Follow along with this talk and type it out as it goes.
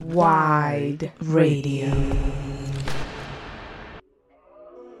Wide Radio.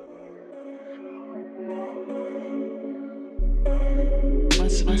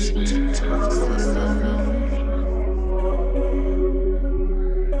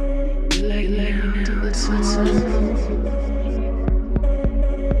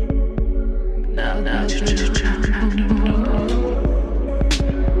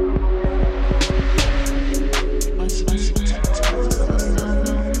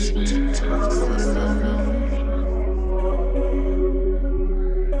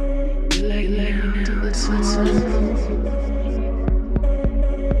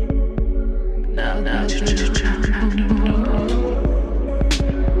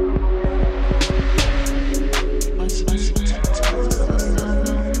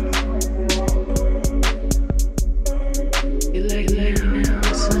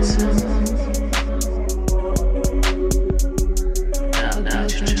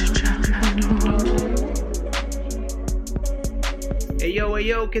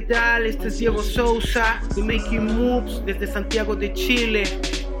 ¿Qué tal? Este es Diego Sousa de Making Moves desde Santiago de Chile,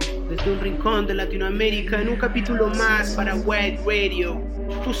 desde un rincón de Latinoamérica, en un capítulo más para Wide Radio.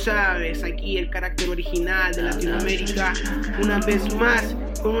 Tú sabes, aquí el carácter original de Latinoamérica, una vez más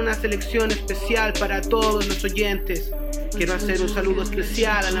con una selección especial para todos los oyentes. Quiero hacer un saludo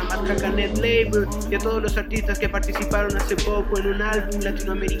especial a la marca Canet Label y a todos los artistas que participaron hace poco en un álbum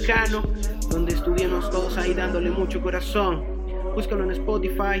latinoamericano donde estuvimos todos ahí dándole mucho corazón. Búscalo en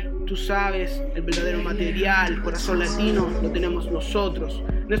Spotify, tú sabes, el verdadero material, el corazón latino, lo tenemos nosotros.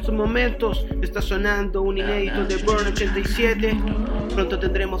 En estos momentos está sonando un inédito de Burn 87. Pronto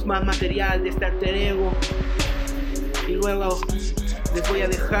tendremos más material de este alter ego. Y luego les voy a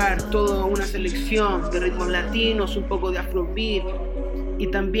dejar toda una selección de ritmos latinos, un poco de afrobeat y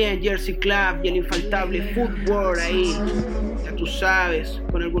también Jersey Club y el infaltable Footwork ahí. Ya tú sabes,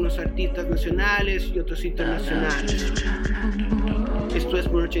 con algunos artistas nacionales y otros internacionales. Esto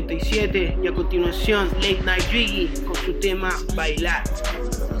es Burn 87 y a continuación Late Night Reggae con su tema Bailar.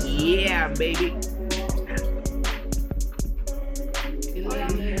 Yeah, baby.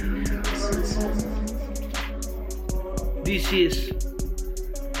 This is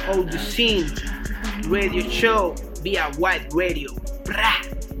All The Scene Radio Show via Wide Radio. Brah.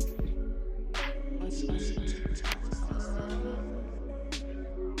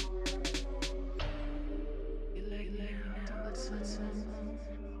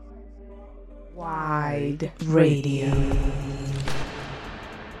 Wide Radio.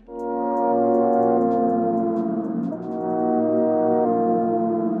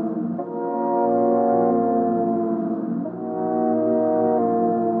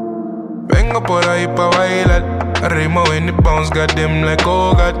 Vengo por ahí pa' bailar, al ritmo when it bounce, got them like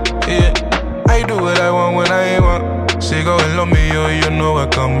oh God, yeah. I do what I want when I want, sigo en lo mío y yo no voy a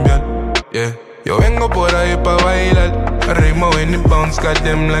cambiar, yeah. Yo vengo por ahí pa' bailar, al ritmo when it bounce, got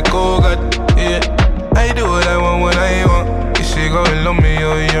them like oh God, yeah. I do what I want when I want, y sigo en lo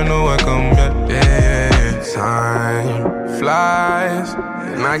mío y yo no voy a cambiar, yeah. Time flies,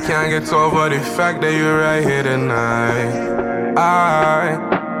 and I can't get over the fact that you're right here tonight. I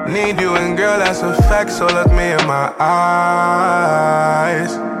need you and girl, that's a fact, so look me in my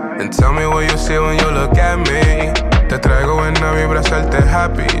eyes and tell me what you see when you look at me. Te traigo buena vibra, hacerte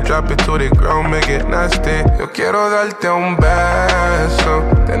happy, drop it to the ground, make it nasty. Yo quiero darte un beso,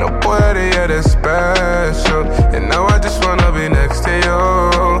 que no puede y eres special, and now I just wanna be next to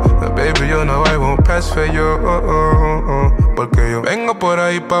you. But baby, you know I won't pass for you, porque yo vengo por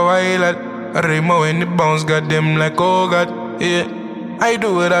ahí pa' bailar, al ritmo when it bounce, got them like oh God, yeah. I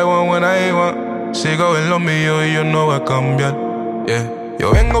do what I want when I want, sigo en lo mío y yo no voy a cambiar, yeah.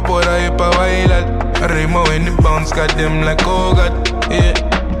 Yo vengo por ahí pa' bailar, al ritmo when it bounce, got them like oh God, yeah.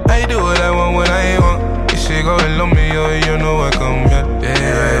 I do what I want when I want, y sigo en lo mío y yo no voy a cambiar,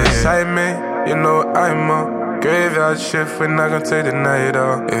 yeah. Beside me, you know I'm a graveyard shift, we're not gonna take the night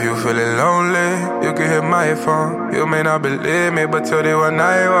off. If you feeling lonely, you can hit my phone. You may not believe me, but tell the one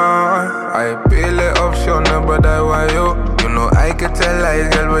I want. I feel it optional, but I want you. You know I can tell lies,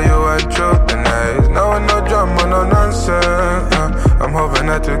 girl, but you want truth. And I know no drama, no nonsense. I'm hoping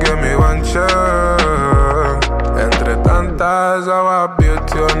that you give me one chance. Entre tantas, our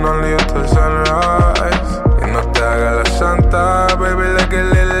beauty and only you till sunrise. Y no te hagas la santa, baby, like a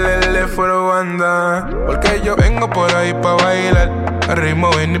lily for the wonder. Porque yo vengo por ahí pa' bailar, al ritmo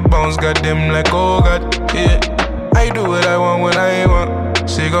when it bounce, got them like oh God, yeah. I do what I want when I want,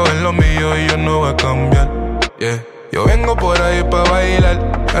 sigo en lo mío y yo no voy a cambiar, yeah. Yo vengo por ahí pa' bailar,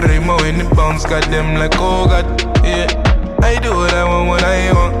 al ritmo when it bounce, got them like oh God, yeah. I do what I want when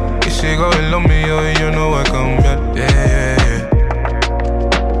I want, y sigo en lo mío y yo no voy a cambiar, yeah, yeah, yeah.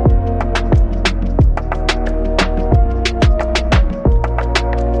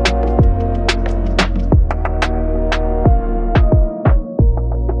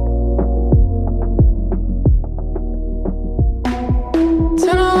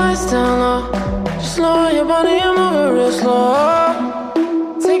 waist down low. Just lower your body and move it real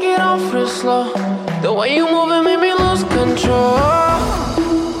slow. Take it off real slow. The way you move it made me lose control.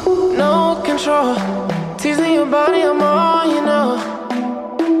 No control. Teasing your body, I'm all you know.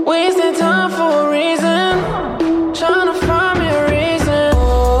 Wasting time for a reason. Trying to find me a reason.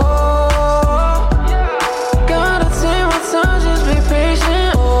 Oh, gotta take my time, just be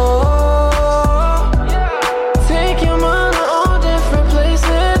patient. Oh, take your mind to all different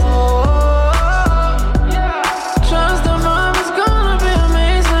places. Oh, trust the vibe, it's gonna be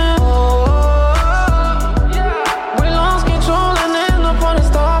amazing. Oh, we lost control and there's no point in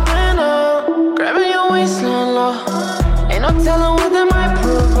stopping now. Grabbing your waistline low, ain't no telling what they might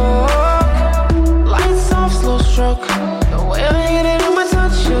provoke. Lights off, slow stroke. The way I hit it, I'ma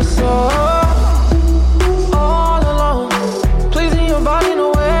touch your soul. All alone, pleasing your body,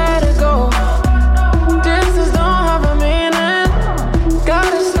 nowhere to go. Distance don't have a meaning.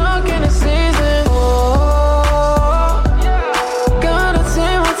 Got it stuck in the season. Oh, gotta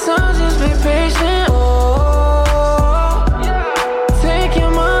take my time, just be patient. Oh, take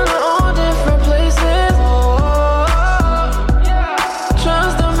your mind to all different places. Oh,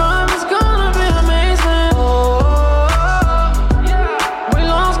 trust the vibe, it's gonna be amazing. Oh, we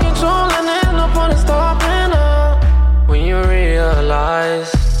lost control and there's no point in stopping now. When you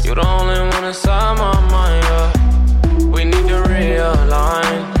realize you the only one inside my mind, yeah. We need to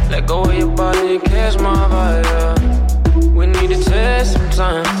realign. Let go of your body and catch my vibe, yeah. We need to take some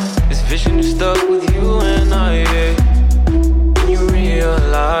time. This vision is stuck with you and I, yeah. When you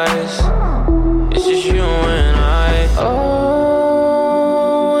realize it's just you and I.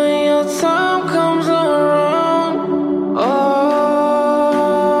 Oh, when your time comes around.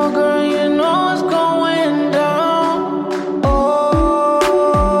 Oh, girl, you know it's going down. Oh,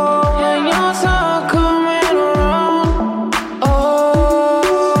 when your time coming around. Oh,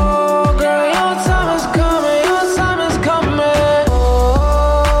 girl, your time is coming, your time is coming. Oh,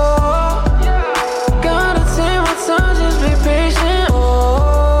 gotta take my time, just be patient.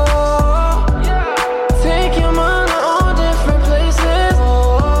 Oh, take your mind to all different places. Oh,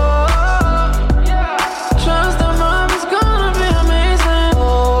 trust the vibe, it's gonna be amazing. Oh,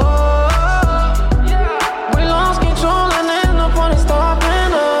 we lost control and there's no point in stopping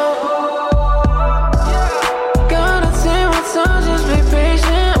now. Gotta take my time, just be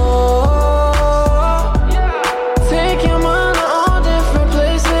patient. Oh, take your mind to all different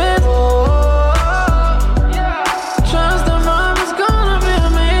places. Oh, trust the vibe, it's gonna be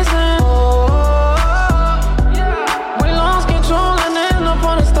amazing. Oh, we lost control and there's no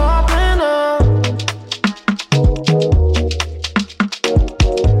point in stopping now.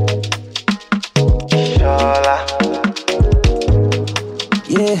 Shola.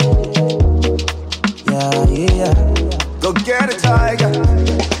 Yeah, yeah. Go get it, tiger.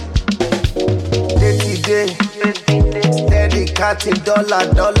 Day to day. Steady counting dollar,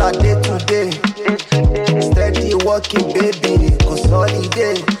 day to day. Steady working, baby, cause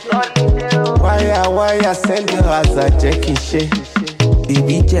holiday. Wire, send you as a checking shit.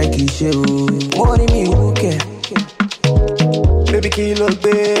 Baby, check it, show. Money me who care. Baby, kilo,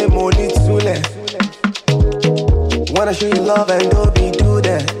 babe, money too less. Wanna show you love and go be do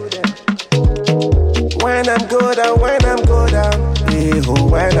that. When I'm go down, yeah, oh,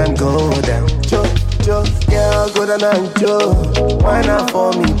 when I'm go down. Joe, girl, go down and Joe. Why not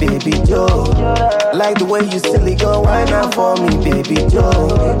for me, baby Joe? Like the way you silly go, why not for me, baby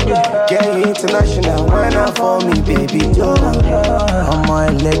Joe? Get you international, why not for me, baby Joe? I'm my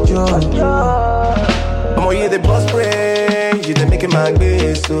electro. I'm on you the boss brain, you the making my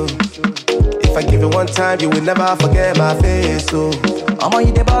grace, so. If I give you one time, you will never forget my face, so. I'm on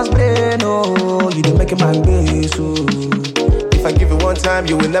you the boss brain, oh, you the making my bass, oh. If I give you one time,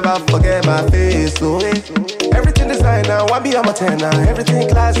 you will never forget my face, so. Everything designer, one be I'm a 10 now. Everything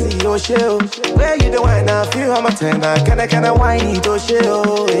classy, oh shit, oh. Where you the wine now, feel I'm a 10 now. Can I wine it, oh shit,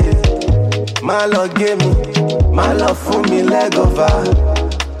 oh yeah. My love give me, my love for me, leg over.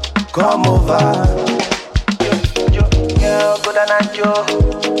 Come over. Girl, go down and Joe.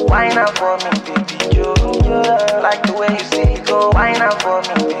 Wine up for me, baby Joe. Like the way you see it go. Wine up for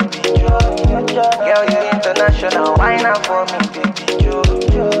me, baby Joe. Girl, you international. Wine up for me, baby Joe.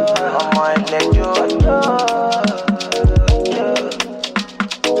 I'm on let Joe.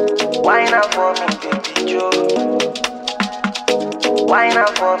 Wine up for me, baby Joe. Wine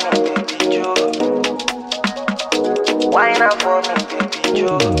up for me, baby Joe. Wine up for me, baby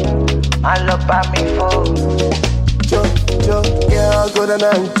Joe. I love by me for. Joe, girl, go down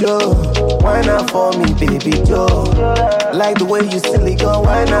and Joe. Why not for me, baby Joe? Like the way you silly go,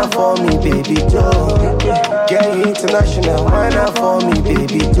 why not for me, baby Joe? Get you international, why not for me, baby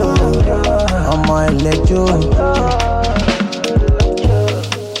baby Joe. Ọmọ ẹlẹ́jọ́.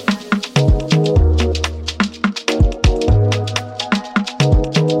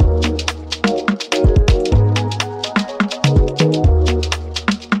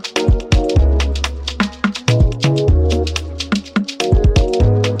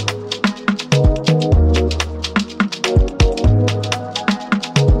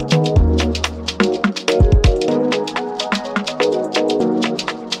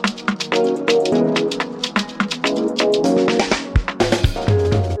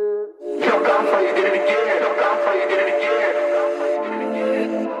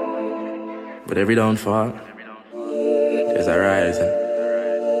 But every downfall, there's a rising.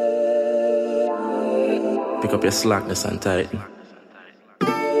 Pick up your slackness and tighten.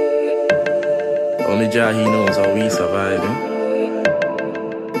 Only Jah, he knows how we surviving.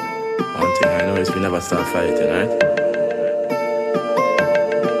 One thing I know is we never stop fighting, right?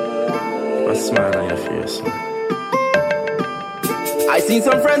 Put a smile on your face. I seen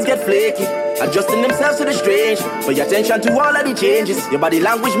some friends get flaky, adjusting themselves to the strange. Pay attention to all of the changes. Your body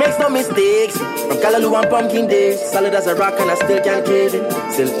language makes no mistakes. From Callaloo and pumpkin days, solid as a rock and I still can't cave it.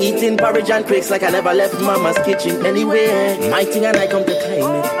 Still eating porridge and cakes like I never left mama's kitchen. Anyway, my thing and I come to claim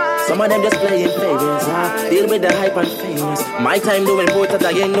it. Some of them just playing favorites. Deal with the hype and famous. My time doing important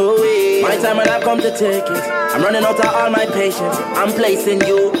again, no way. My time and I've come to take it. I'm running out of all my patience. I'm placing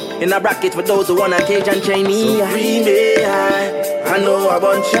you in a bracket for those who wanna cage and chain me. So free me, I know a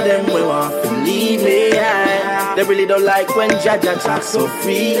bunch of them will want to leave me. They really don't like when Jaja talks so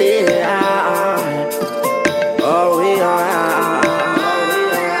freely. Oh, yeah.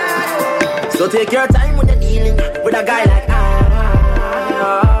 So take your time when you're dealing with a guy like I.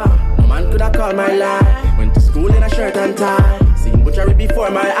 Man could have called my line. Went to school in a shirt and tie. Seen butchery before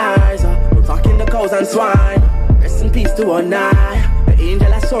my eyes. We're talking the cows and swine. Rest in peace to one night. The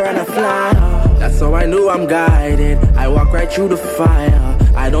angel I saw and I fly. That's how I know I'm guided. I walk right through the fire.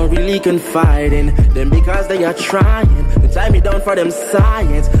 I don't really confide in them because they are trying to tie me down for them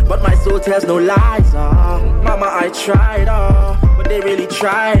science. But my soul tells no lies. Mama, I tried, but they really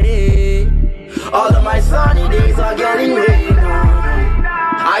tried it. All of my sunny days are getting rain.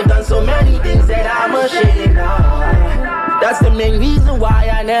 I've done so many things that I'm ashamed of. That's the main reason why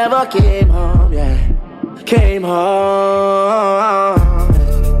I never came home. Yeah, came home.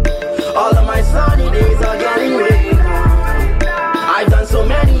 All of my sunny days are getting rain. I've done so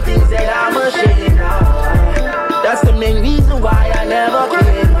many things that I'm ashamed of. That's the main reason why I never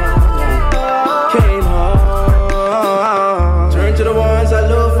came home. Came home. Turn to the ones I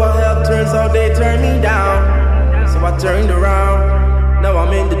love for help. Turns out they turned me down. So I turned around. Now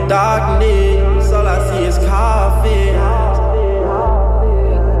I'm in the darkness. All I see is coffee.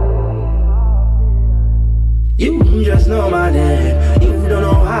 You just know my name. You don't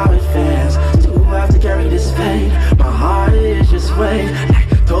know how it feels to have to carry this pain. My heart is just weight like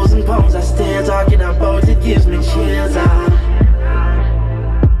 1,000 pounds. I still talking about it gives me chills.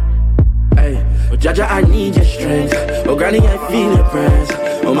 Hey, oh Jaja, I need your strength. Oh Granny, I feel your prayers.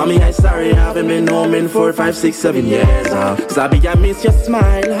 Oh mommy, I'm sorry I haven't been home in 4, 5, 6, 7 years. Sabi, I miss your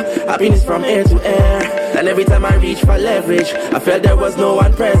smile. Happiness from ear to ear. And every time I reach for leverage, I felt there was no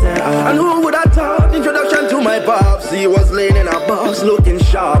one present. And who would have thought? Introduction to my pops. He was laying in a box, looking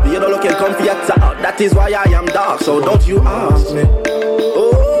sharp. You know, looking comfy at top. That is why I am dark. So don't you ask me.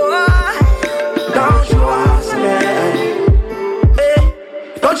 Oh, don't you ask me. Hey,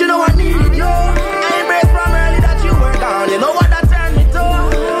 don't you know I needed you? I embraced from early that you were gone. You know what that turned me to?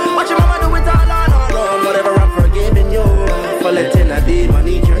 Watch your mama do it all on her own. Whatever, I'm forgiving you for letting a demon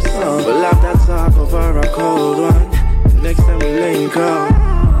eat your soul. We'll have that talk over a cold one. Next time we link up,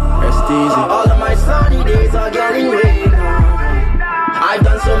 rest easy. All of my sunny days are getting rain. I've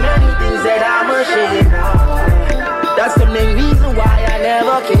done so many things that I'm ashamed of. That's the main reason why I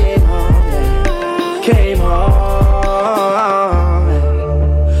never came home. Came home.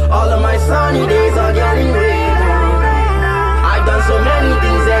 All of my sunny days are getting rain. I've done so many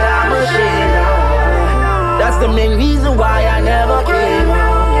things that I'm ashamed of. That's the main reason why I never came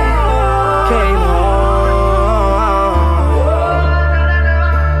home. Came home.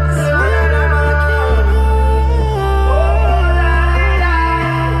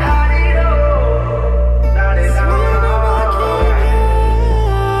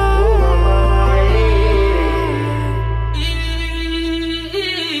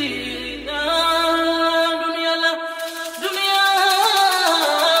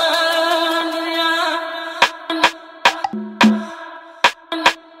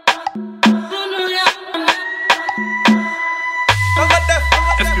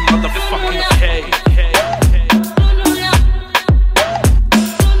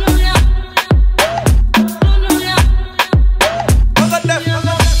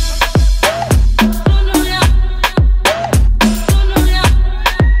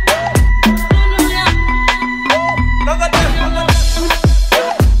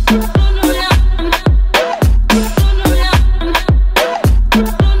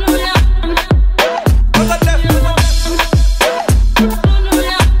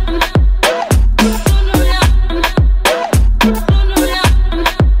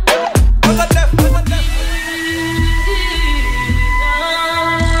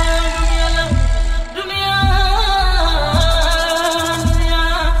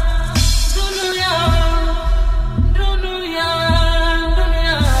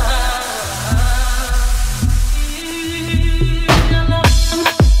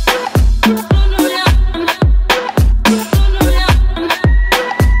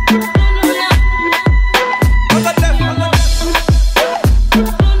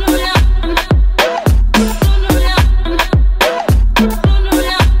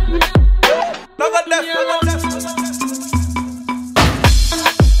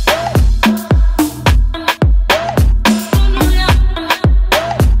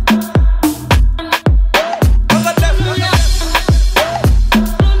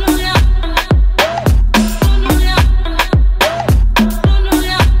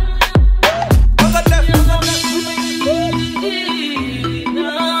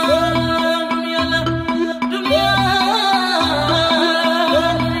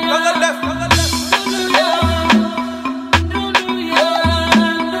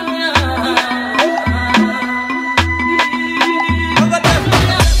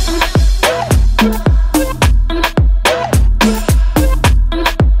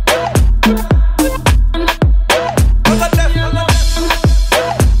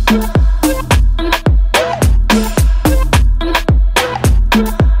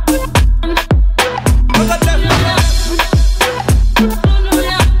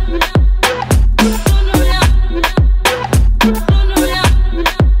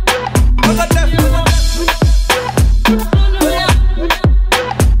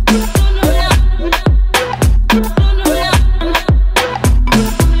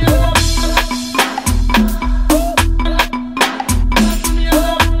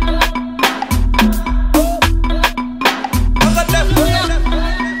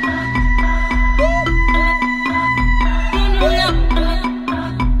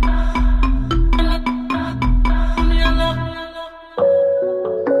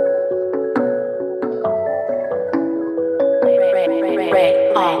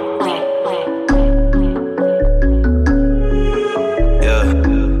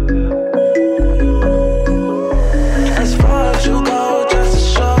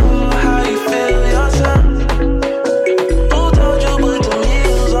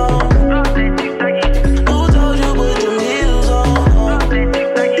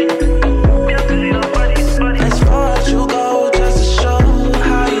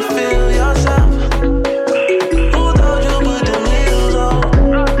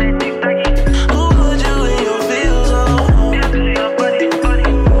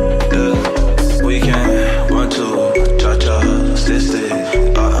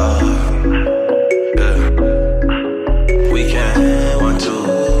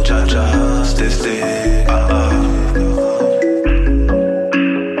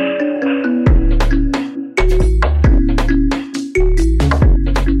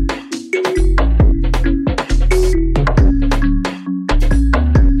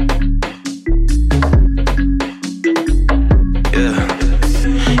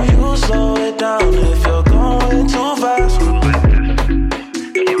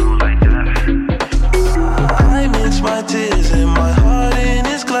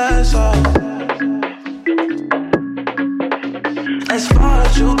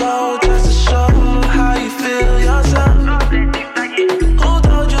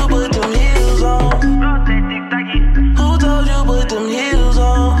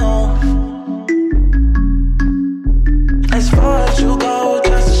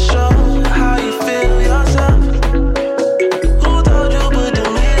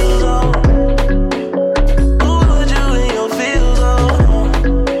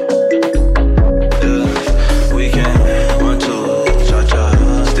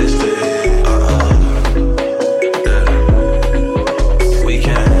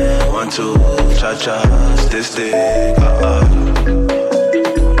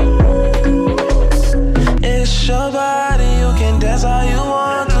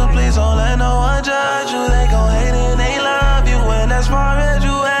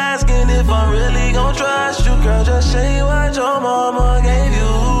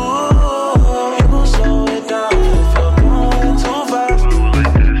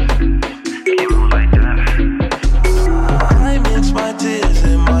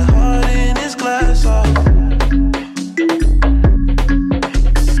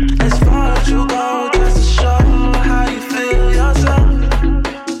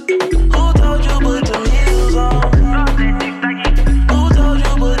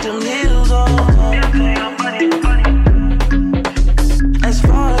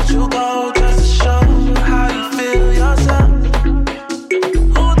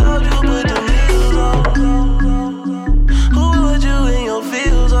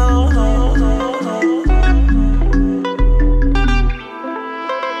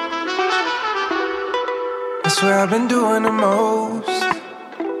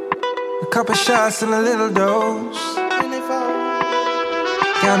 And a little dose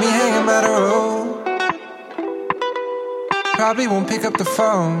got me hanging by the road. Probably won't pick up the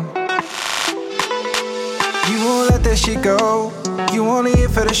phone. You won't let that shit go. You only here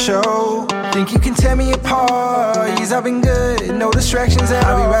for the show. Think you can tear me apart? Yes, I've been good, no distractions at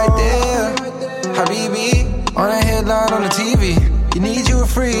all. I'll be right there, Habibi, on a headline on the TV. You need you a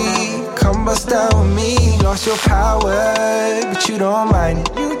free, come bust out with me. Lost your power, but you don't mind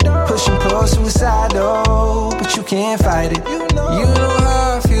it. Push and pull, suicidal, but you can't fight it. You know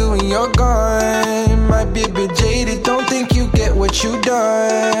how I feel when you're gone. Might be a bit jaded, don't think you get what you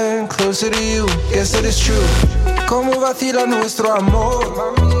done. Closer to you, guess that it's true. Como vacila nuestro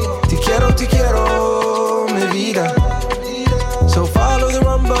amor. Te quiero, mi vida. So follow the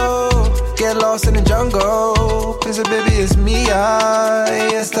rumble, get lost in the jungle. Cause baby, it's mía,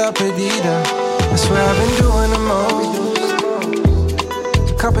 ella está perdida. I swear I've been doing the most.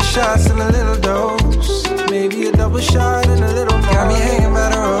 Couple shots and a little dose. Maybe a double shot and a little more. Got me hanging by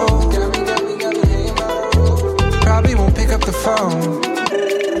the road. Probably won't pick up the phone.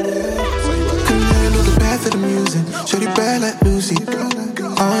 Couldn't handle the path of the music. Shorty bad like Lucy.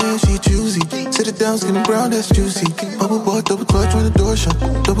 Oh yeah, she choosy. Sit it down, skin and brown, that's juicy. Bubble boy, double clutch when the door shut.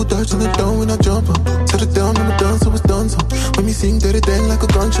 Double dutch on the dome when I jump up. Set it down, I'm done, so it's done so. When me sing, dirty dang like a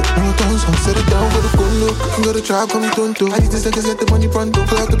gunshot. No done so. Set it down, go to Kundo. Can go to tribe, call me Tonto. I need the seconds, get the money pronto.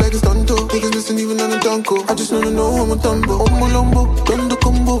 Pull out the bag, it's done to. Niggas listen even on the Dunko. I just wanna know I'm a Dumbo. I'm a Lumbo, done the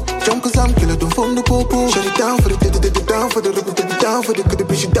combo. Jump cause I'm killer, don't phone the popo. Shut it down for the down for the down for the good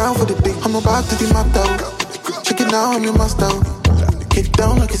bitch, down for the dick. I'm about to be mapped out. Check it now, I'm your master. Get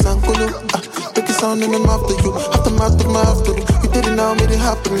down like it's Ankolo. Make it sound in the mouth to you. After my after you. You did it now, made it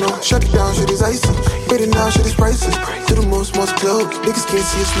happen now. Shut it down, shit is icy. Waiting now, shit is priceless. To the most clothes. Niggas can't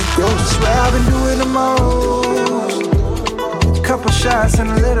see us, we grown. Swear I've been doing the most. Couple shots and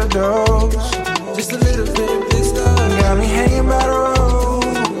a little dose. Just a little bit, this time. Got me hanging by the road.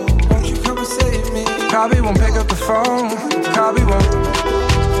 Won't you come and save me? Probably won't pick up the phone. Probably won't.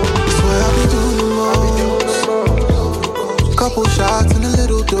 Swear I've been doing the most. Couple shots and a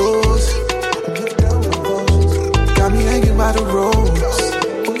little dose. Got me hanging by the ropes.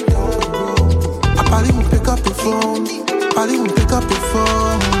 I probably won't pick up the phone. Probably won't pick up the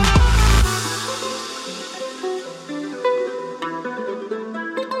phone.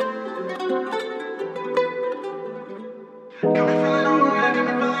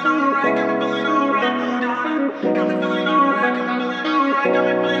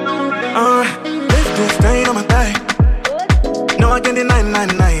 Lift this stain on my thigh. No, I can't deny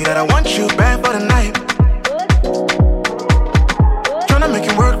that I want you back for the night. Tryna make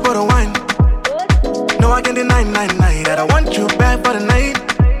it work for the wine. No, I can't deny that I want you back for the night.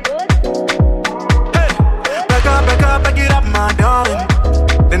 Hey, back up, back it up, my darling.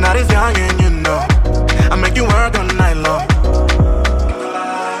 The night is young and you know I make you work all night long.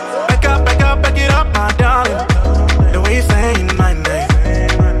 Back up, back it up, my darling. The way you say my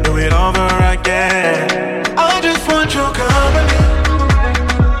name, do it over again. I just want your company.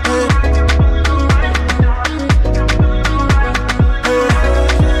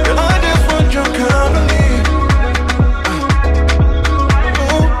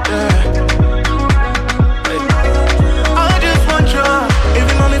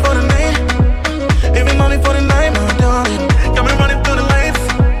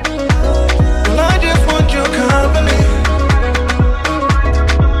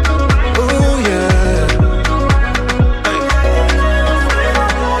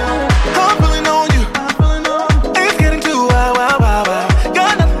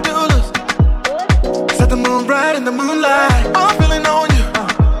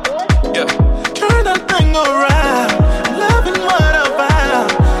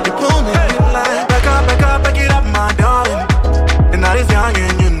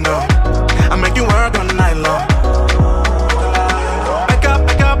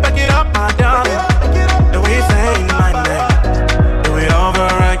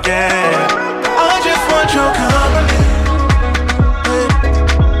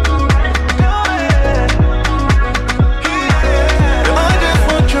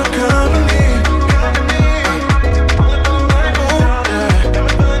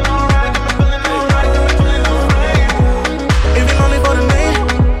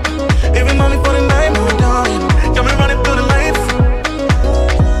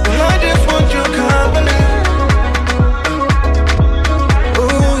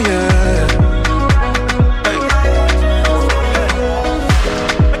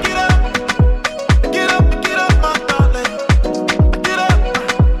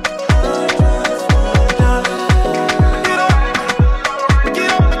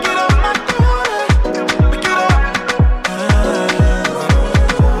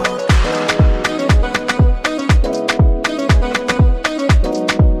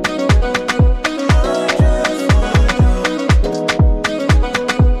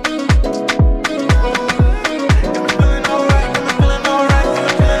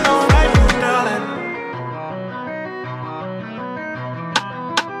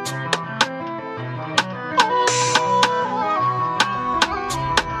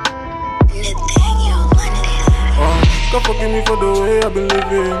 God forgive me for the way I've been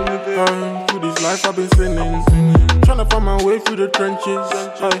living. Through this life I've been sinning. Tryna find my way through the trenches.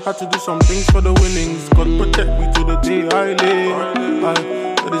 I had to do some things for the winnings. God protect me to the day I live.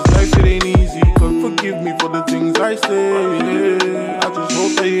 But this life it ain't easy. God forgive me for the things I say. I just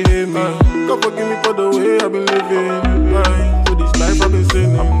hope that you hear me. God forgive me for the way I've been living. Through this life I've been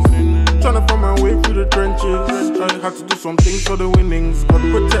sinning. Tryna find my way through the trenches. I had to do some things for the winnings. God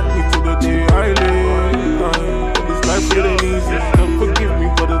protect me to the day I live. This life it ain't easy. God forgive me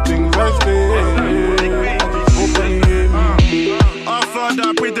for the things I say. I just hope that you hear me. Our Father,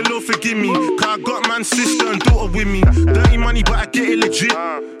 I pray the Lord forgive me. Cause I got man's sister and daughter with me. Dirty money, but I get it legit.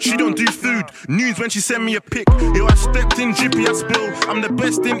 She don't do food. News when she send me a pic. Yo, I stepped in drippy, I spill. I'm the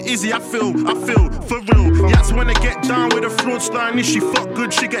best in Izzy, I feel, for real. Yats wanna get down with a fraudster. And if she fuck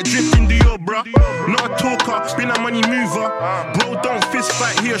good, she get dripped in Dior, bruh. Not a talker, been a money mover. Bro, don't fist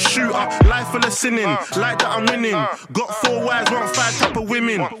fight, he a shooter. Life full of sinning, like that I'm winning. Got 4 wives, want 5 type of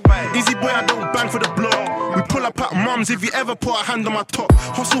women. Easy boy, I don't bang for the block. We pull up at mums if you ever put a hand on my top.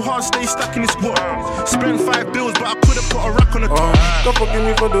 Hustle hard, stay stuck in this squat. Spend 5 bills, but I could've put a rack on the top. God forgive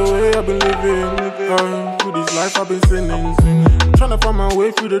me for the way I've been living. Through this life I've been sinning. Tryna find my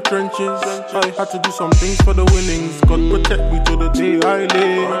way through the trenches. I had to do some things for the winnings. God protect me till the day I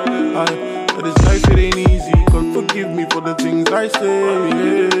live. But this life it ain't easy. God forgive me for the things I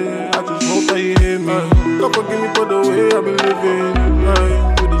say. Yeah. I just hope that you hear me. God forgive me for the way I've been living.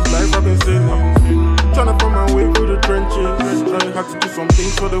 For this life I've been sinning. Tryna find my way through the trenches. I had to do some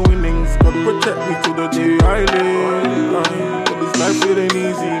things for the winnings. God protect me till the day I live. But this life it ain't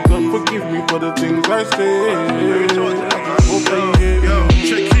easy. God forgive me for the things I say. I just hope that you hear me. Yo,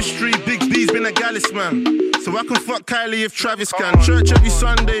 check history. Big B's been a gallus man. So I can fuck Kylie if Travis can. Church every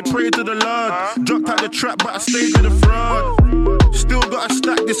Sunday, pray to the Lord. Dropped out the trap, but I stayed with the fraud. Still gotta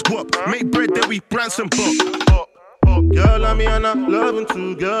stack this guap. Make bread, then we brand some buck. Girl, love me and I love him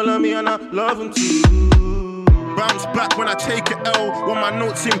too. Girl, love me and I love him too. Bounce back when I take an L. Want my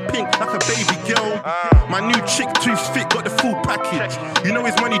notes in pink like a baby girl. My new chick too fit, got the full package. You know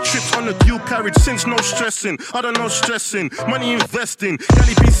his money trips on the dual carriage. Since no stressing, I don't know stressing. Money investing,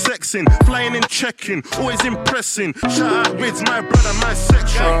 gally be sexing. Flying and checking, always impressing. Shout out Rids, my brother, my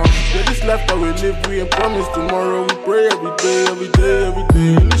section. Yeah, this life that we live, we ain't promised tomorrow. We pray every day, every day, every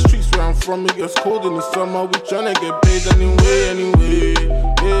day. In the streets where I'm from, it gets cold in the summer. We tryna get paid anyway.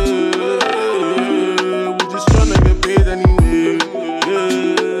 Yeah. Tryna get paid anyway,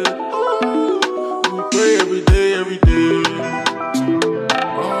 yeah. We pray every day, every day.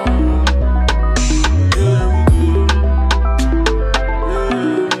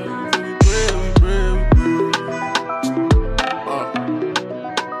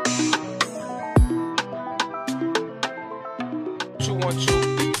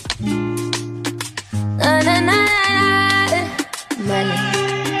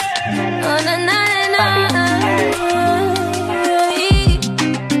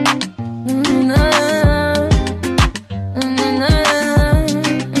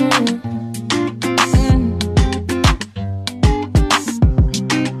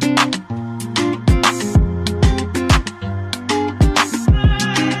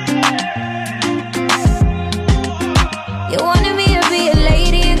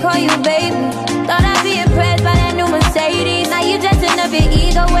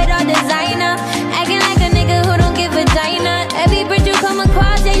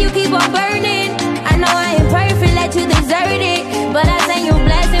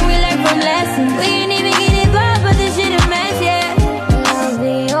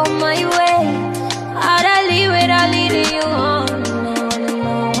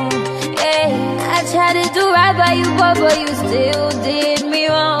 But you still did me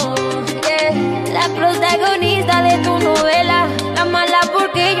wrong, yeah. La protagonista de tu novela, la mala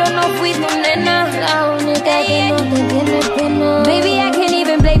porque yo no fui tu nena. La única que no te tiene pena. Baby, I can't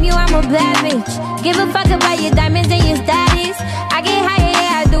even blame you, I'm a bad bitch. Give a fuck about your diamonds and your status. I get higher,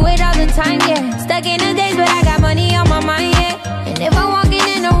 yeah, I do it all the time, yeah. Stuck in the days, but I got money on my mind, yeah. And if I'm walking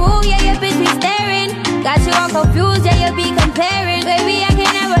in the room, yeah, your bitch be staring. Got you all confused, yeah, you be comparing. Baby, I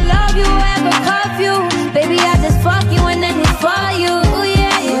can never love you or ever cuff you. Baby, I just fuck you and then it's for you. Ooh,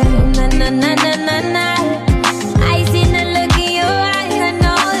 yeah, yeah. Na na na na na na. I seen the look in your eyes. I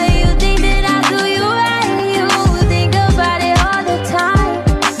know that you think that I'll do you right. You think about it all the time.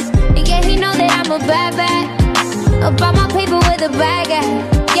 Yeah, he know that I'm a bad bad. About my paper with a bag at.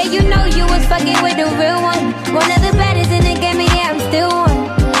 Yeah, you know you was fucking with the real one. One of the baddest in the game, and yeah, I'm still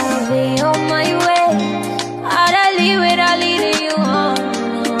one. I'll be on my way. I'll leave it, I'll lead you on.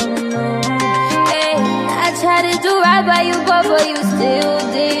 Tried to do right by you, but you still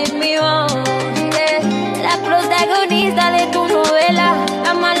did me wrong, yeah. La protagonista de tu novela,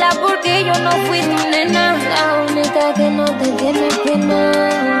 la mala porque yo no fui tu nena. La única que no te tiene pena.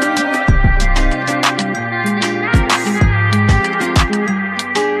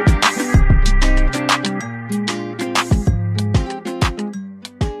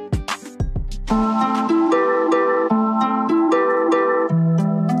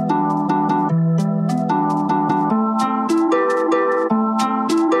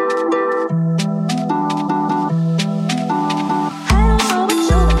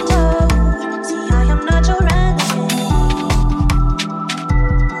 I am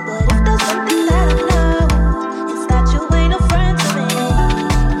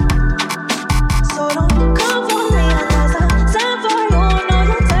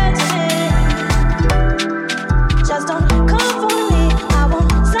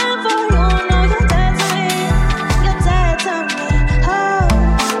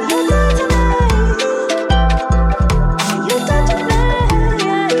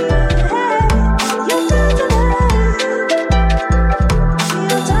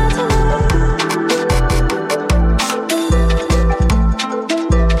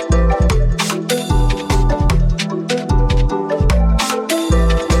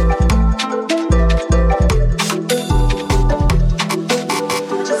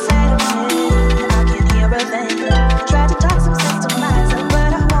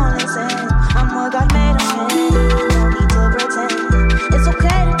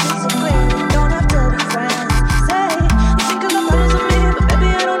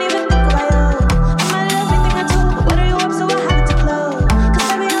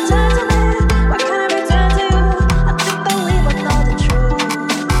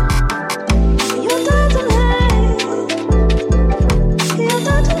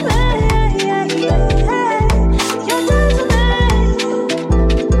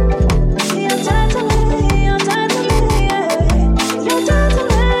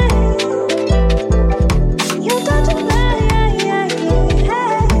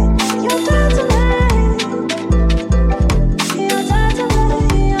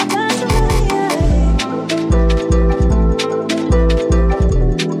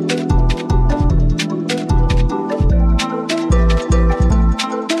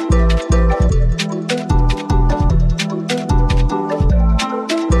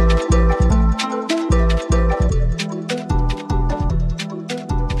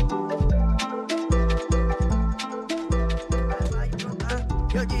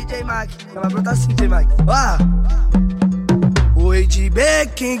que o DJ Mike. Ela brota assim, DJ Mike. Oi de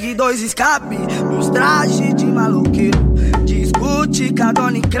King, 2 escape, os trajes de maloqueiro. Discute com a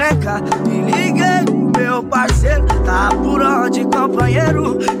dona encrenca e liguei pro meu parceiro. Tá por onde,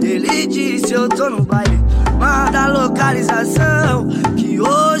 companheiro? Ele disse, eu tô no baile. Manda localização, que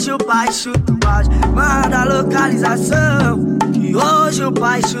hoje o pai chuta o balde. Manda localização, que hoje o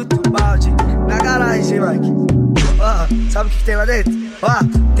pai chuta o balde. Na garagem, Mike. Sabe o que tem lá dentro?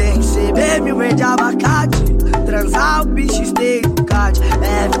 Tem CB1000 verde abacate, transar o bicho stay Ducati,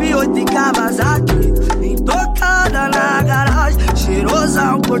 F8 e Kawasaki, intocada na garagem,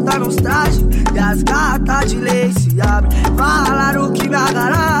 cheirosão cortando os trajes, e as gatas de lei se abrem. Falaram que minha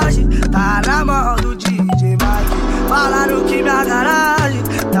garagem tá na mão do DJ Mike. Falaram que minha garagem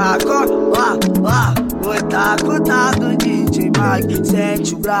tá com... Oi, tá do DJ Mike.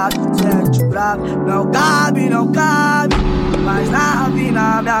 Sente o bravo, não cabe, não cabe. Mas nave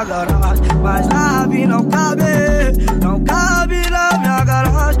na minha garagem, mas nave não cabe na minha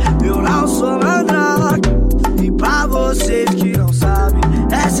garagem. Eu não sou mandrake. E pra vocês que não sabem,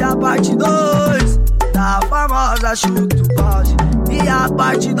 essa é a parte 2 da famosa chuta o balde. E a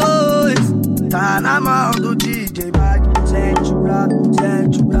parte 2 tá na mão do DJ Mike. Sente o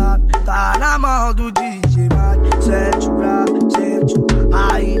bravo, tá na mão do DJ Mike. Sente o bravo.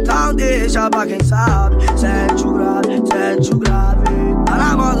 Então deixa pra quem sabe. Sente o grave, tá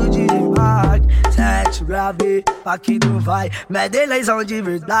na mão do DJ Mike. Sente o grave, pra que não vai. Mede leisão de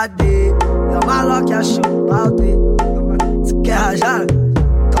verdade. É uma lock, acho o balde. Cê quer rajar?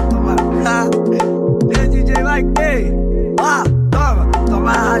 Então toma. Ei, DJ Mike, ei.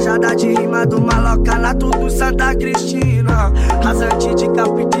 Toma a rajada de rima do maloca na tudo Santa Cristina. Rasante de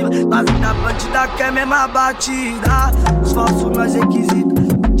Captiva, pra vida bandida que é mesma batida. Os falsos nós requisitos,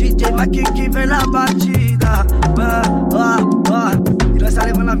 DJ Mike que vem na batida. E nós tá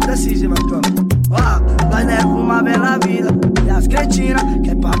levando a vida assim, DJ Mike. Nós leva uma bela vida. E as cretinas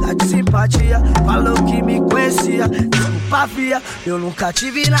quer pagar de simpatia. Falou que me conhecia, desculpa fia, eu nunca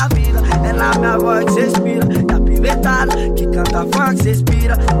tive na vida. É na minha voz que cê respira. E a pivetada que canta funk cê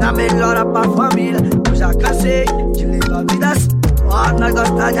inspira. Dá melhora pra família. Eu já cansei de levar a vida assim. Nós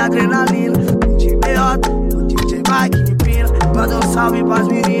gosta de adrenalina. De meiota, o DJ Mike empina. Manda um salve pras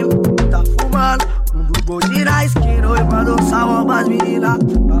meninas. Tá fumando um bugodi na esquina. Oi, manda um salve pras meninas.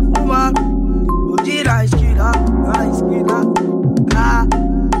 Tá fumando de na esquina,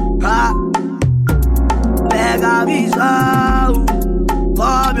 Pega a visão,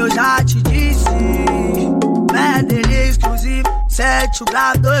 como eu já te disse. Medley exclusivo, 7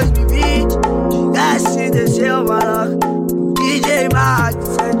 grau 2020. Desceu maloca, DJ Mike.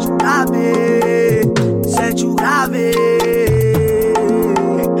 Sente o grave.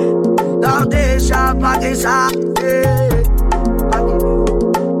 Não deixa pra quem sabe.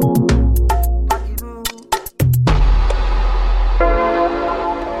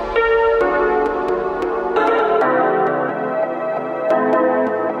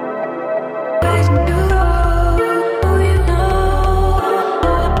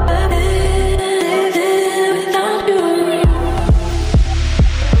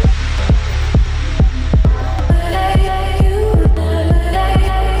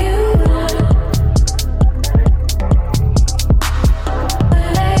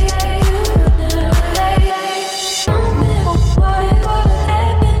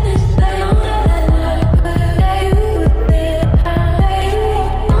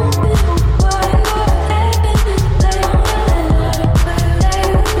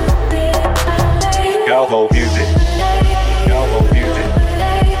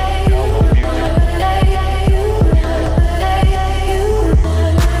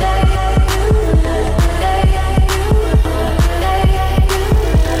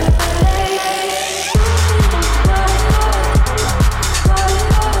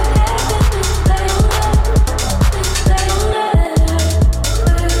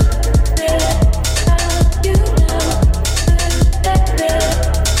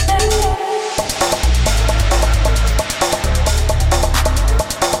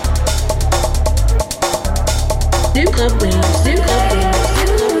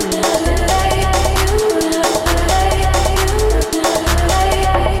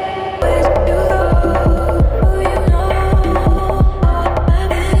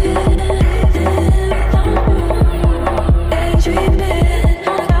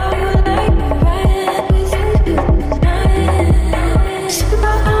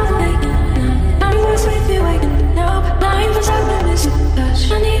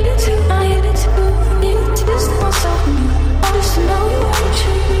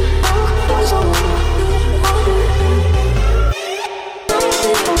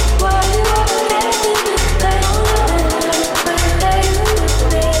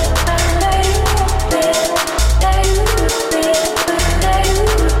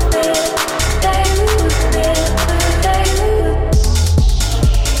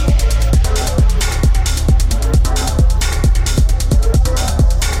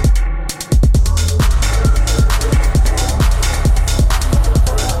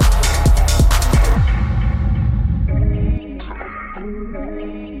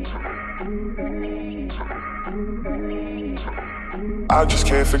 I just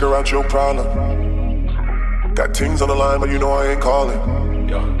can't figure out your problem. Got things on the line, but you know I ain't calling.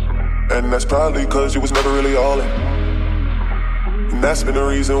 And that's probably cause you was never really all in. And that's been the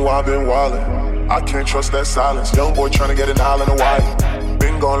reason why I've been wildin'. I can't trust that silence. Young boy tryna get an island of white.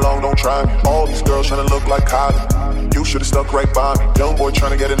 Been gone long, don't try me. All these girls tryna look like Kylie. You should've stuck right by me. Young boy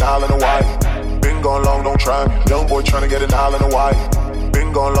tryna get an island of white. Been gone long, don't try me. Young boy tryna get an island of white.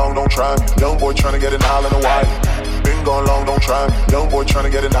 Been gone long, don't try me. Young boy tryna get an island of white. Been gone long, don't try me. Young boy tryna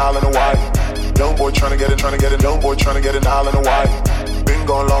get an island of white. Young boy tryna get it. Young boy tryna get an island of white. Been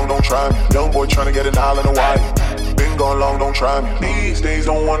gone long, don't try me. Young boy tryna get an island of white. Been gone long, don't try me. These days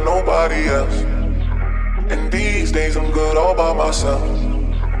don't want nobody else. And these days I'm good all by myself.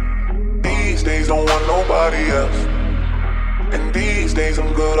 These days don't want nobody else. And these days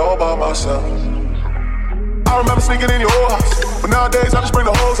I'm good all by myself. I remember sneaking in your old house, but nowadays I just bring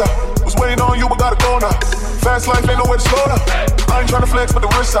the hoes out. Was waiting on you, but gotta go now. Fast life ain't no way to slow down. I ain't tryna flex, but the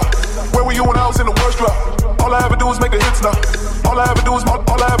wrist out. Where were you when I was in the worst drought? All I ever do is make the hits now. All I ever do is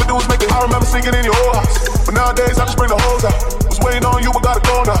make it. I remember sneaking in your old house, but nowadays I just bring the hoes out. Was waiting on you, but gotta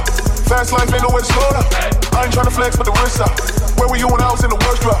go now. Fast life ain't no way to slow down. I ain't tryna flex, but the wrist out. Where were you when I was in the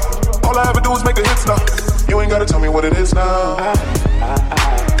worst drought? All I ever do is make the hits now. You ain't gotta tell me what it is now.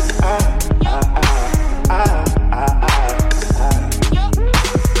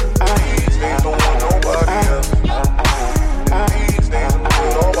 These days don't want nobody else. These days I'm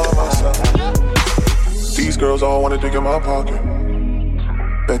good all by myself. These girls all wanna dig in my pocket.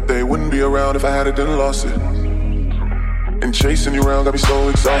 Bet they wouldn't be around if I had it, then lost it. And chasing you around got me so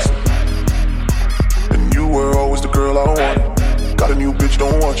exhausted. And you were always the girl I wanted. Got a new bitch,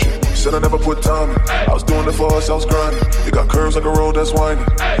 don't want you. Said I never put time in. I was doing it for us, I was grinding. You got curves like a road that's winding.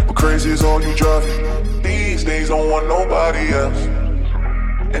 But crazy is all you driving. These days don't want nobody else.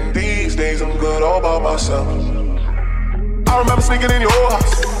 And these days I'm good all by myself. I remember sneaking in your old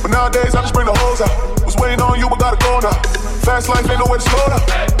house, but nowadays I just bring the hoes out. Was waiting on you, but gotta go now. Fast life ain't no way to slow down.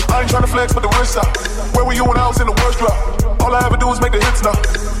 I ain't tryna flex, but the wrist out. Where were you when I was in the worst drought? All I ever do is make the hits now.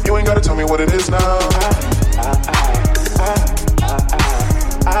 You ain't gotta tell me what it is now.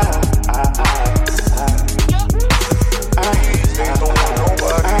 These days don't want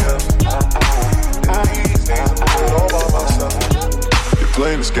nobody else. And these days I'm good all by myself. You're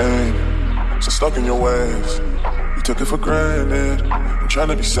playing this game, so stuck in your ways. You took it for granted. I'm trying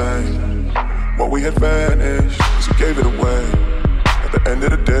to be sane. What we had vanished, cause you gave it away. At the end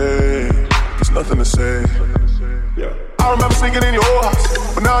of the day, there's nothing to say. I remember sneaking in your old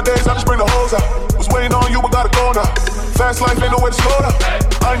house, but nowadays I just bring the hoes out. Was waiting on you, but gotta go now. Fast life ain't no way to slow down.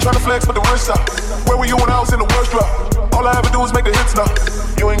 I ain't tryna flex, but the wrist out. Where were you when I was in the worst drought? All I ever do is make the hits now.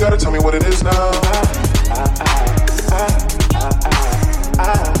 You ain't gotta tell me what it is now.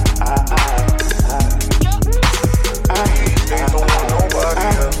 These days don't want nobody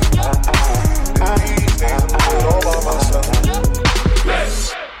else. And these days I'm good all by myself.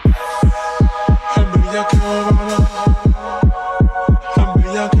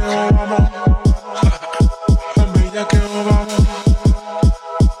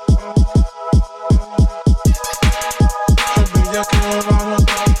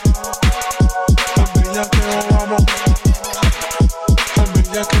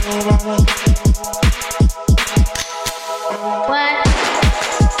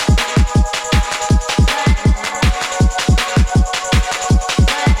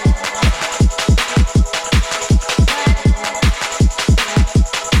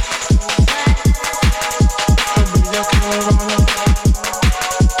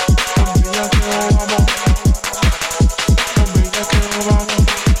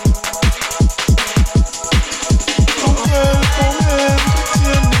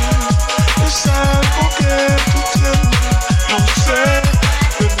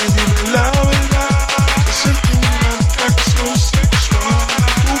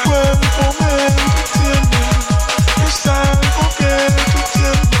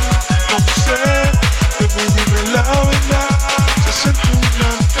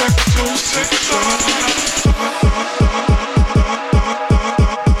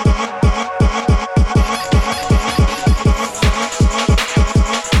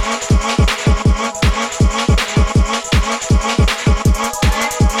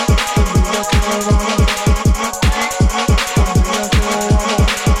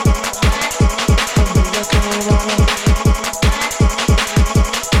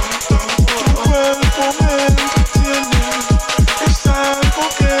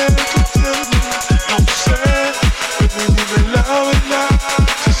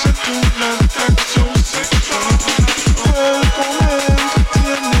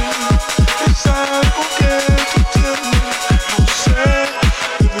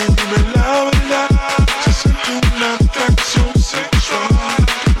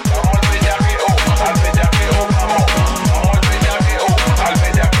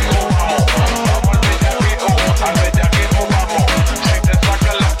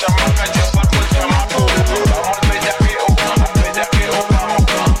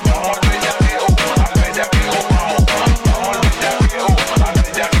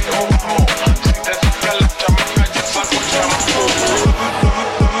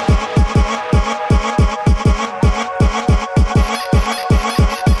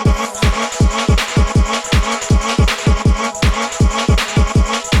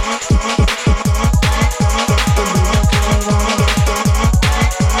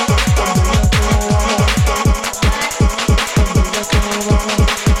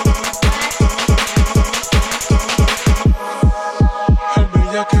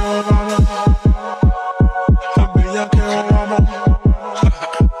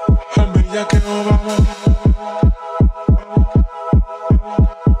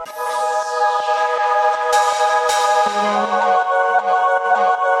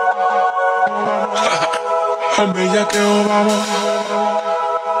 Al bellaqueo vamos.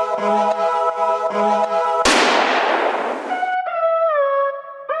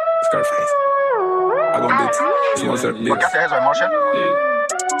 Scarface. Hago un beat. Sponsor beats. ¿Por qué haces eso, Emotion?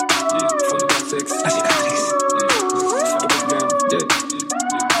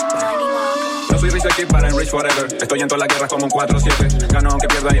 No soy rich aquí para enrich forever. Estoy en todas las guerras como un 4-7. Gano aunque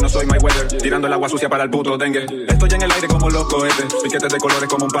pierda y no soy Mayweather. Tirando el agua sucia para el puto dengue. Estoy en el aire como los cohetes. Piquetes de colores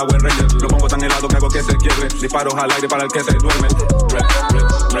como un Power Ranger. Lo pongo tan helado que hago que se quiebre. Disparos al aire para el que se duerme.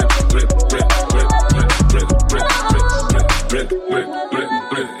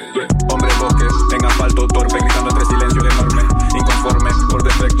 Hombre bosque, en asfalto torpe, gritando entre silencio enorme. Inconforme, por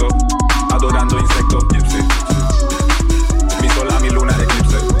defecto, adorando insectos. Mi sol a mi luna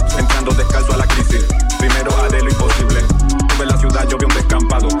eclipse, entrando descalzo a la crisis. Primero haré lo imposible. Tuve la ciudad, yo vi un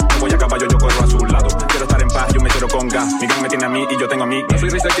descampado. No voy a caballo, yo corro a su lado. Quiero estar en paz, yo me quiero con gas. Mi gang me tiene a mí y yo tengo a mí. No soy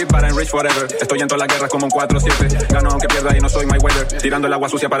rich aquí para enrich forever. Estoy en todas las guerras como un 4-7. Gano aunque pierda y no soy Mayweather. Tirando el agua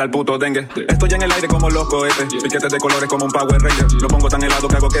sucia para el puto dengue. Estoy en el aire como los cohetes. Piquetes de colores como un Power Ranger. Lo pongo tan helado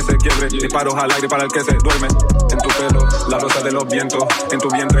que hago que se quiebre. Disparos al aire para el que se duerme. En tu pelo, la rosa de los vientos. En tu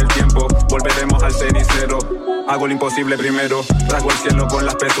vientre el tiempo. Volveremos al cenicero. Hago lo imposible primero. Rasgo el cielo con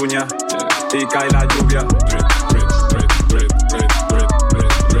las pezuñas. Y cae la lluvia.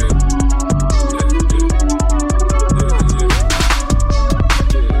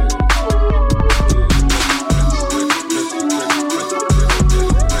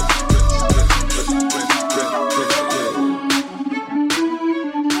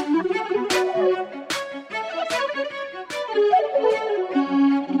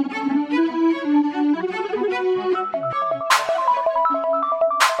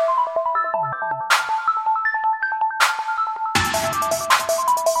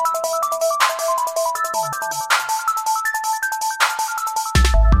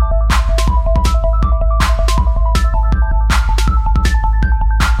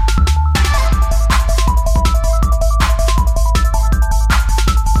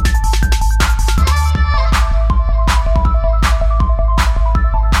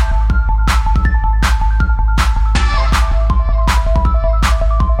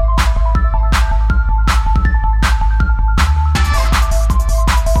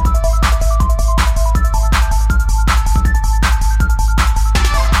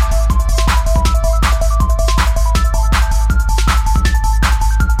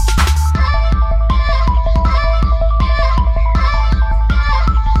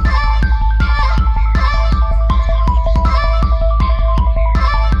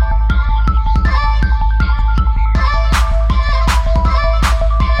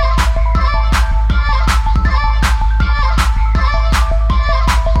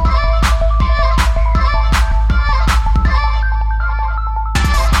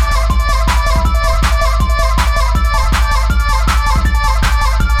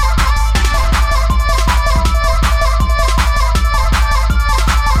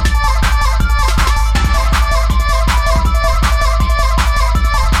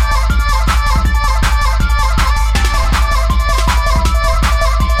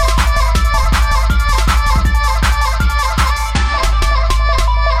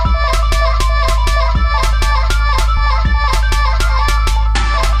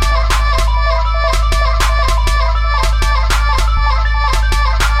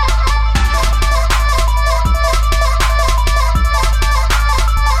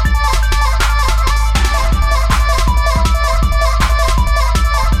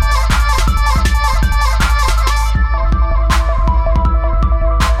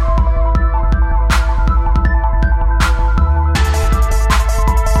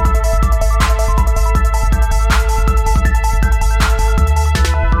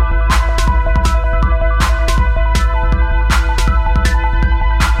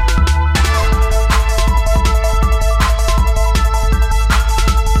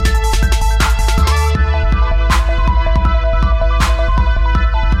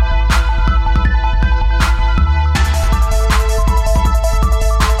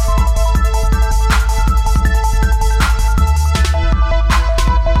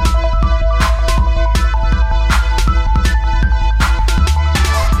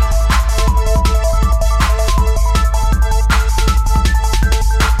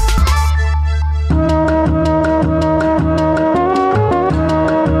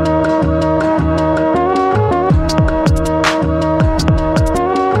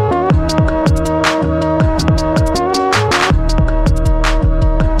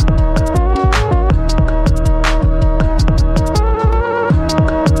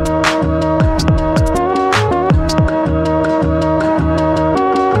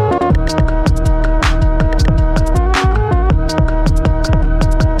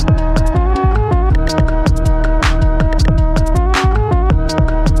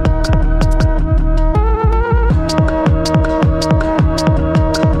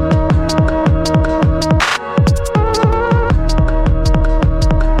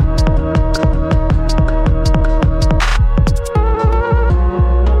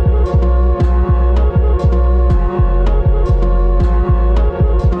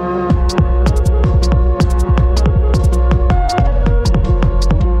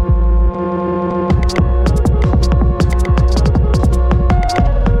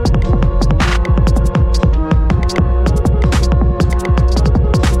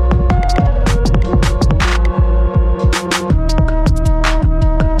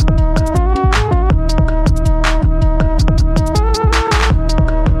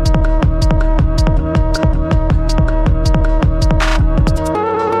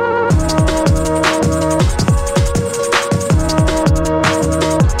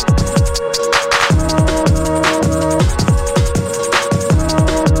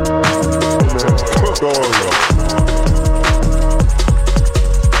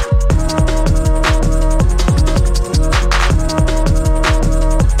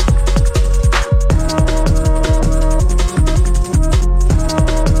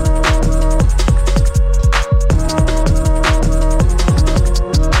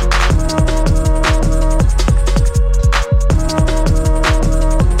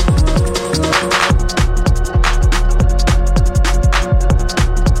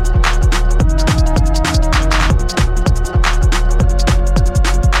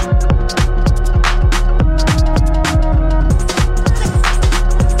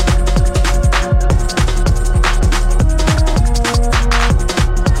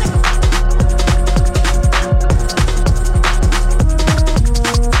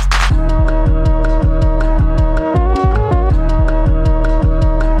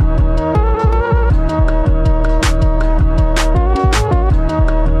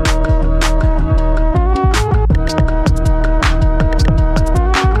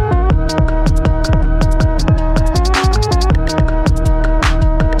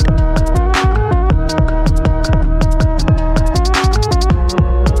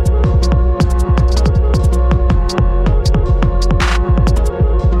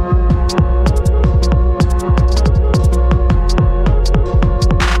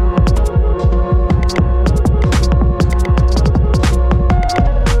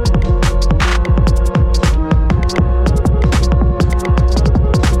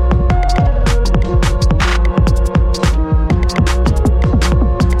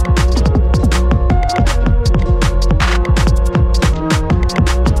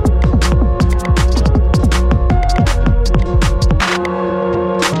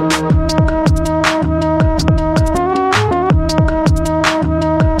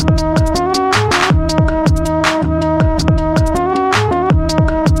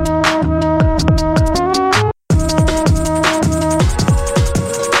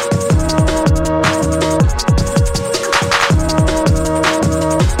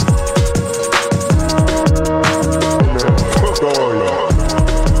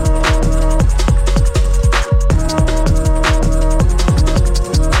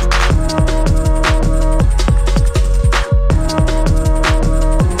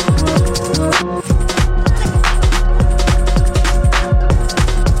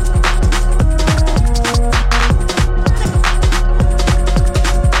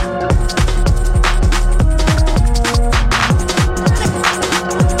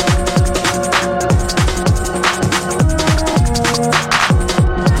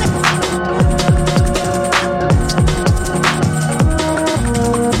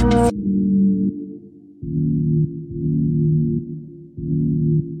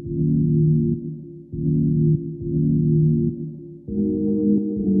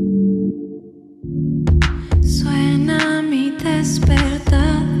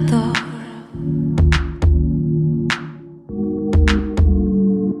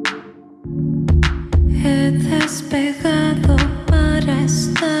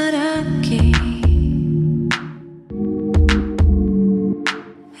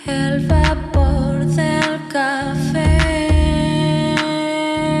 El vapor del café.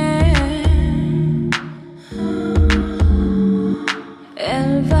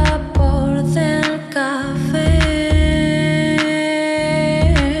 El vapor del café.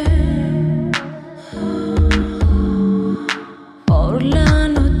 Por la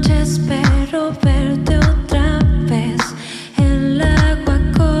noche espero verte otra vez. El agua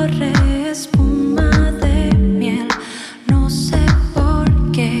corre espuma de miel. No sé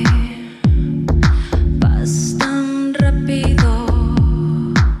por qué vas tan rápido.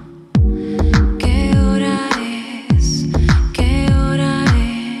 ¿Qué hora es? ¿Qué hora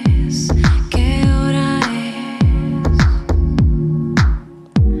es? ¿Qué hora es?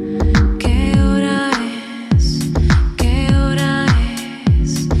 ¿Qué hora es? ¿Qué hora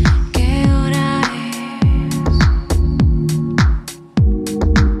es? ¿Qué hora es?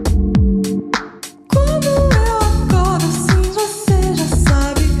 Quando eu acordo, sim, você já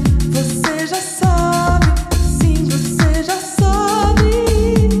sabe. Você já sabe. Sim, você já sabe.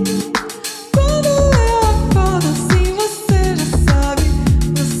 Quando eu acordo, sim, você já sabe.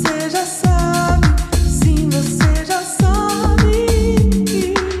 Você já sabe. Sim, você já sabe.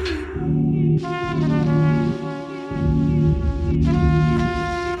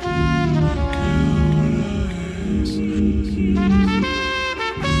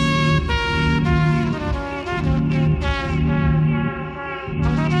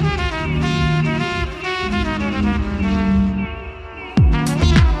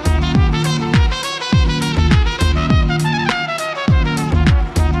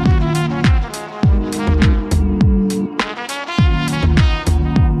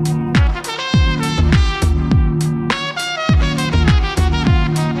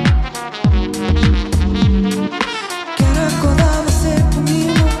 Quero acordar você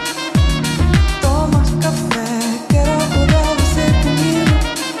comigo, tomar café. Quero acordar você comigo,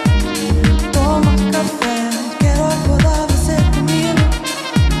 tomar café. Quero acordar você comigo,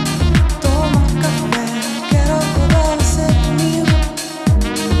 tomar café. Quero acordar você comigo,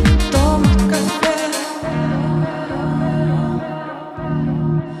 tomar café.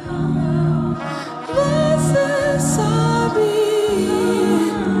 Você sabe.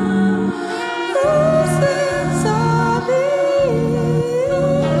 Você sabe.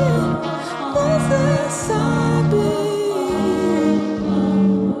 Você sabe.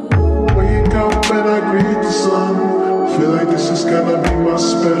 Wake up and I greet the sun. Feel like this is gonna be my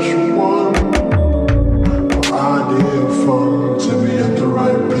special one. Idea fun to be at the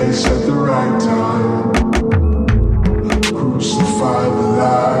right place at the right time. Crucify the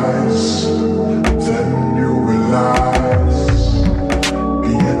lies, then you realize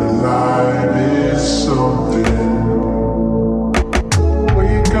being alive is something.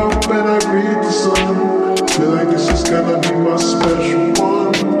 Wake up and I greet the sun. Feel like this is gonna be my special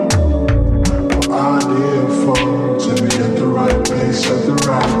one. Idea fun to be at the right place at the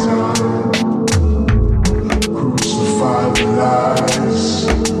right time. Crucify the lies,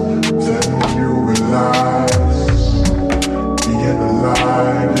 then you realize being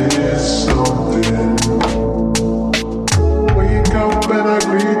alive is something. Wake up and I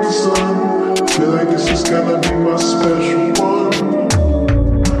greet the sun. Feel like this is gonna be my special one.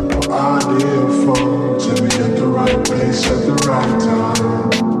 Idea fun to be at the right place at the right time.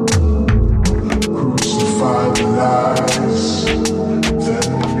 Crucify the lies, then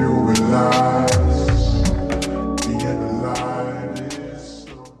you realize being alive is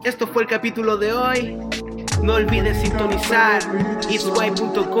something. Esto fue el capítulo de hoy. No olvides sintonizar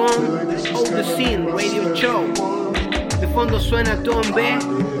itsway.com, All the Scene Radio Show. De fondo suena Tom B,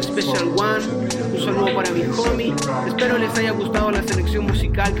 Special One. Un saludo para mi homie. Espero les haya gustado la selección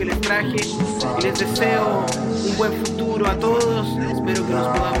musical que les traje y les deseo un buen futuro a todos. Espero que nos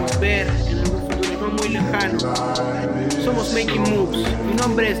podamos ver en algún futuro no muy lejano. Somos Making Moves. Mi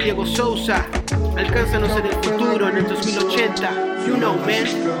nombre es Diego Souza. Alcánzanos en el futuro, en el 2080. You know, man.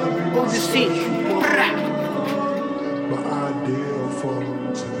 All the Scene. My ideal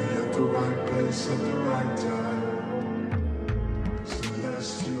form to be at the right place at the right time.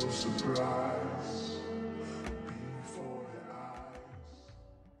 Celestial surprise before your eyes.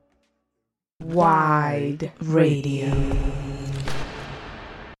 Wide Radio.